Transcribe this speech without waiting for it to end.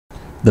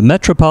The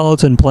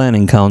Metropolitan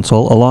Planning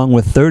Council, along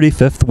with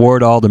 35th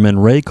Ward Alderman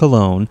Ray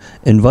Colon,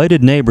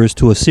 invited neighbors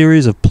to a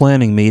series of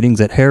planning meetings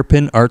at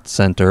Hairpin Arts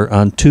Center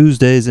on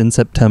Tuesdays in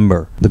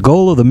September. The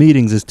goal of the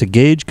meetings is to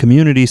gauge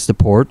community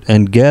support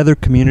and gather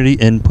community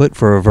input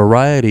for a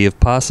variety of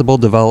possible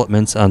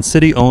developments on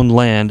city-owned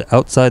land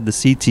outside the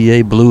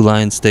CTA Blue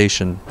Line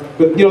station.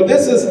 But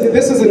this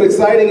is an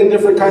exciting and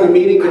different kind of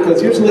meeting,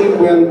 because usually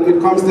when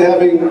it comes to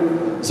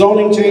having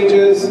zoning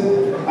changes,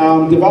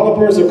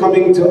 developers are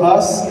coming to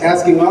us,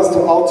 asking us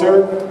to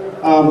alter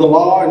the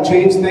law and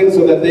change things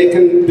so that they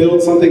can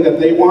build something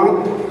that they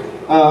want.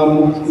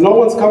 No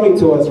one's coming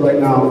to us right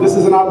now. This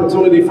is an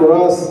opportunity for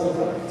us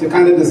to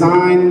kind of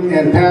design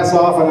and pass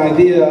off an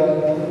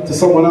idea to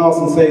someone else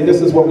and say, this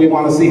is what we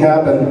want to see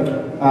happen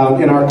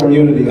in our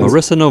community.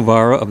 Marissa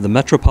Novara of the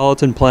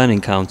Metropolitan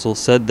Planning Council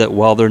said that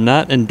while they're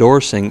not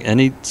endorsing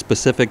any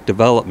specific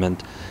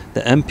development, the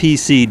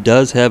MPC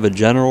does have a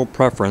general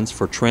preference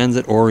for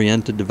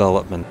transit-oriented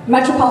development.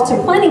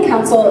 Metropolitan Planning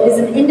Council is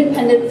an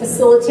independent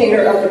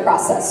facilitator of the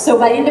process. So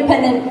by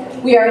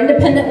independent, we are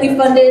independently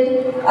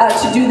funded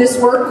to do this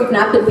work. We've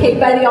not been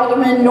paid by the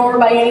alderman nor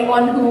by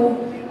anyone who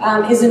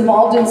is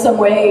involved in some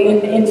way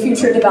in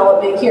future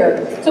development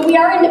here. So we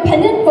are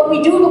independent, but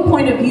we do have a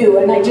point of view,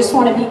 and I just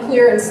want to be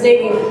clear in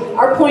stating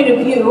our point of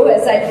view,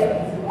 as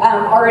I've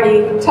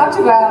already talked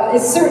about,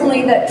 is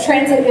certainly that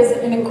transit is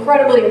an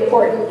incredibly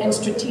important and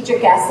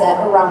strategic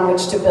asset around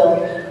which to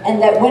build,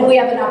 and that when we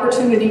have an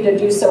opportunity to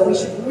do so, we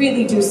should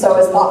really do so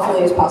as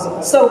thoughtfully as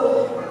possible.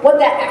 So what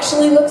that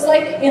actually looks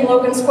like in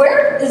Logan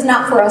Square is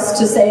not for us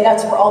to say,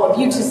 that's for all of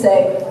you to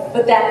say,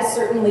 but that is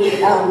certainly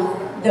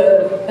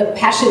the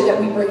passion that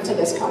we bring to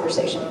this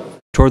conversation.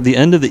 Toward the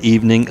end of the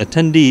evening,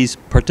 attendees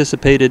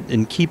participated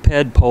in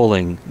keypad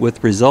polling,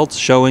 with results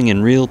showing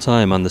in real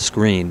time on the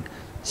screen.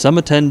 Some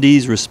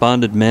attendees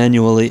responded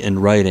manually in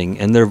writing,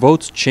 and their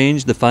votes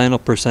changed the final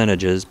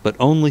percentages, but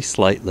only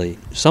slightly.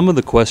 Some of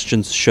the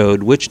questions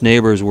showed which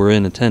neighbors were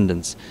in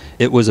attendance.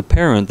 It was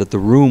apparent that the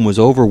room was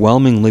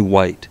overwhelmingly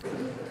white.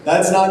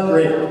 That's not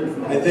great.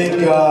 I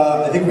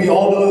think we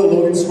all know that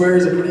Logan Square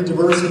is a pretty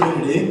diverse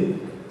community.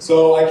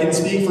 So I can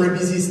speak for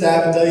MPC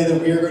staff and tell you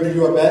that we are going to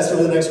do our best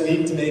over the next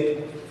week to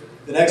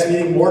make the next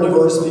meeting more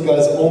diverse,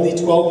 because only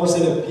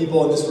 12% of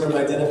people in this room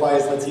identify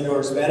as Latino or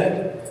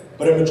Hispanic.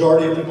 But a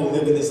majority of people who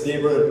live in this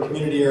neighborhood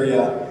community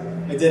area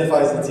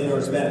identify as Latino or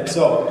Hispanic.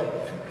 So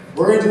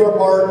we're going to do our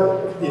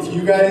part. If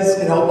you guys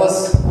can help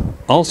us.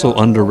 Also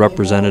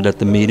underrepresented at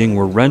the meeting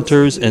were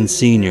renters and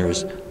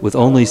seniors, with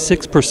only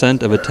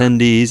 6% of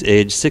attendees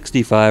aged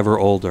 65 or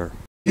older.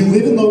 If you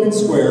live in Logan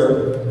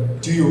Square,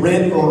 do you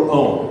rent or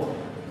own?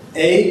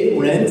 A,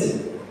 rent.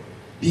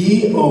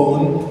 B,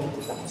 own.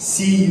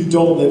 C, you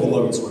don't live in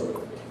Logan Square.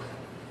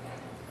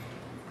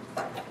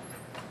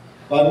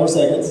 5 more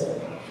seconds.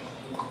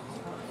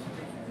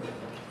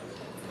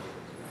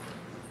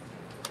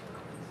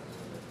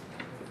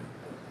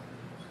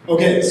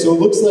 Okay, so it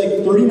looks like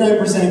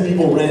 39% of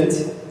people rent,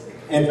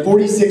 and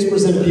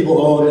 46% of people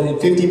own, and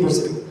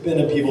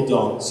 15% of people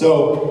don't.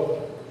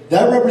 So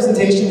that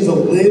representation is a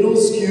little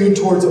skewed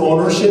towards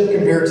ownership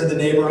compared to the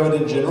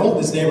neighborhood in general.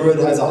 This neighborhood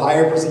has a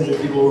higher percentage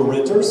of people who are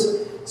renters,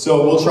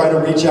 so we'll try to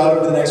reach out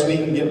over the next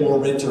week and get more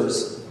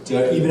renters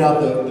to even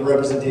out the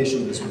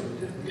representation of this room.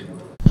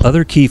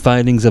 Other key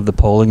findings of the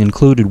polling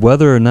included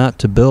whether or not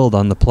to build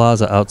on the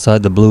plaza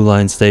outside the Blue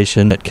Line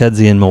station at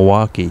Kedzie and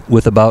Milwaukee,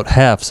 with about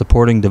half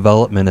supporting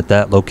development at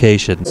that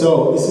location.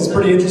 So this is a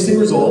pretty interesting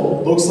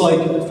result. Looks like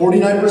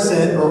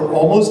 49%, or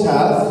almost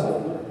half,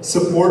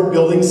 support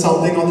building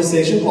something on the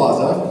station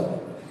plaza.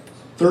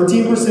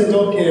 13%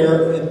 don't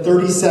care, and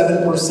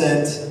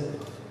 37%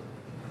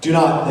 do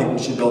not think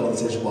we should build on the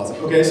station plaza.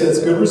 Okay, so that's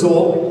a good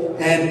result.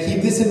 And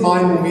keep this in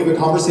mind when we have a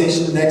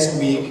conversation next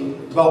week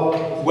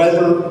about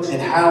whether and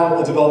how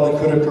a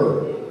development could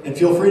occur. And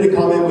feel free to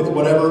comment with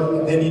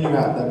whatever opinion you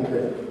have, that'd be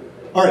great.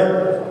 All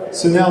right,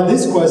 so now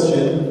this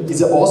question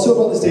is also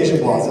about the station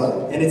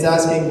plaza, and it's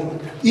asking,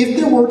 if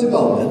there were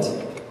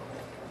development,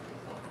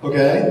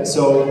 okay,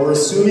 so we're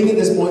assuming at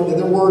this point that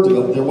there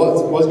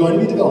was going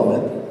to be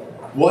development,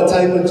 what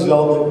type of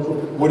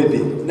development would it be?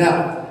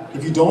 Now,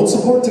 if you don't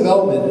support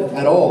development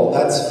at all,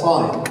 that's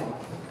fine.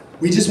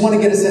 We just want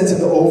to get a sense of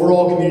the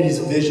overall community's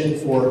vision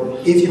for,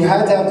 if you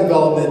had to have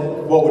development,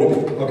 what would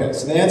it be? Okay,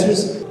 so the answer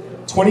is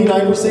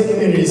 29%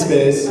 community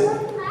space,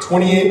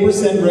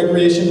 28%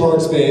 recreation park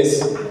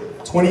space,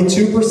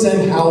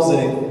 22%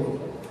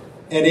 housing,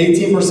 and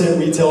 18%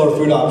 retail or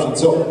food options.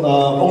 So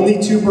only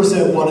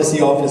 2% want to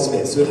see office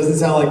space. So it doesn't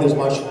sound like there's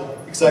much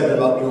excitement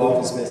about new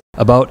office space.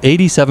 About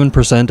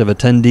 87% of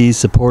attendees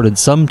supported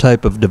some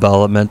type of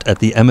development at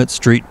the Emmett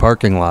Street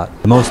parking lot.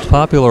 The most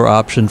popular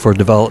option for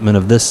development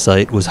of this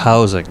site was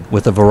housing,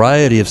 with a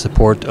variety of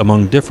support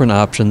among different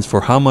options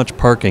for how much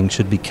parking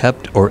should be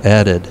kept or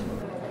added.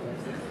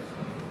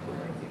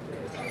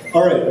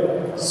 All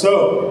right,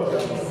 so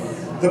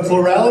the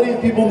plurality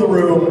of people in the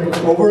room,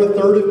 over a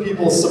third of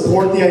people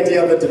support the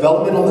idea of a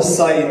development on the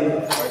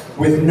site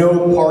with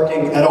no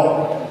parking at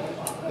all.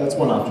 That's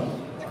one option.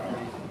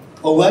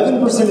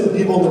 11% of the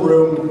people in the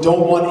room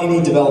don't want any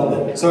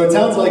development. So it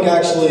sounds like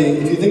actually,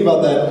 if you think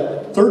about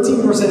that,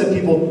 13% of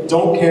people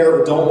don't care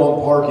or don't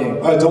want parking,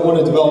 don't want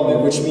a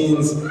development, which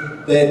means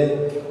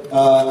that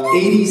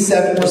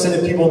 87%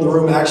 of people in the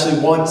room actually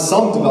want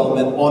some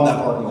development on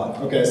that parking lot.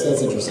 Okay, so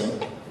that's interesting.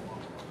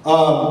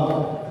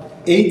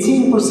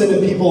 18%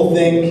 of people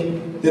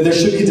think that there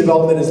should be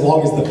development as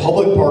long as the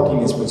public parking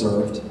is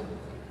preserved.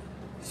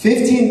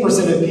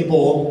 15% of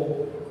people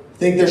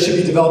think there should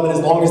be development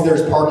as long as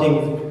there's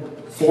parking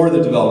for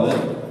the development.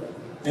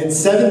 And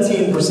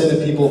 17%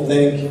 of people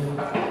think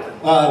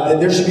that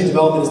there should be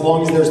development as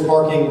long as there's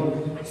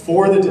parking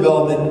for the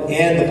development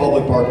and the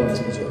public parking is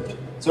preserved.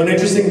 So an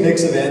interesting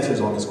mix of answers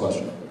on this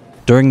question.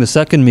 During the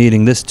second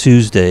meeting this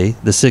Tuesday,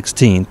 the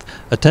 16th,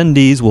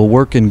 attendees will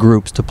work in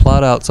groups to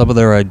plot out some of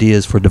their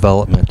ideas for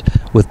development,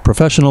 with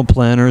professional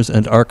planners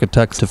and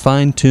architects to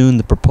fine-tune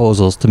the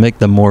proposals to make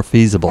them more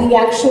feasible. The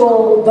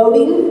actual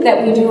voting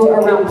that we do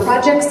around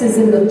projects is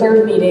in the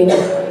third meeting,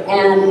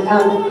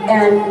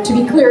 and to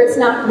be clear, it's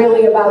not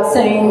really about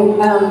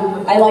saying,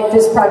 I like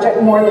this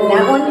project more than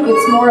that one.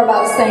 It's more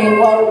about saying,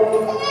 well,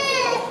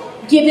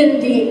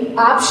 given the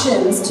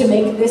options to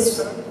make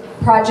this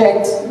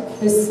project,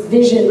 this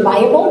vision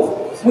viable,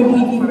 would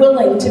we be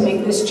willing to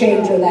make this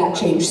change or that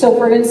change? So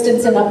for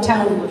instance, in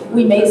Uptown,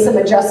 we made some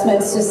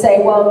adjustments to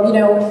say, well, you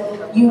know,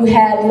 you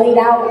had laid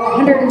out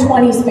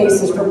 120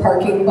 spaces for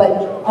parking,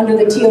 but under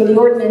the TOD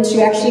ordinance,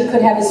 you actually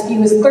could have as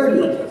few as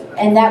 30,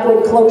 and that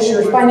would close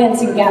your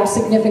financing gap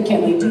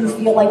significantly. Do you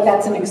feel like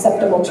that's an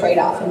acceptable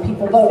trade-off? And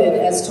people voted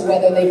as to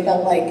whether they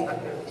felt like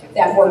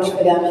that worked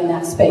for them in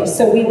that space.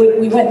 So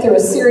we went through a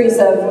series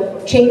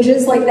of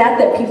changes like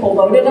that people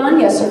voted on,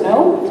 yes or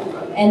no.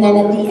 And then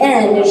at the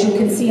end, as you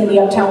can see in the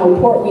Uptown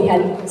report, we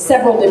had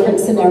several different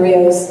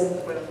scenarios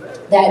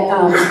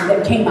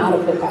that came out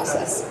of the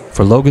process.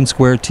 For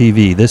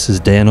LoganSquare.TV, this is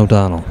Dan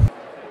O'Donnell.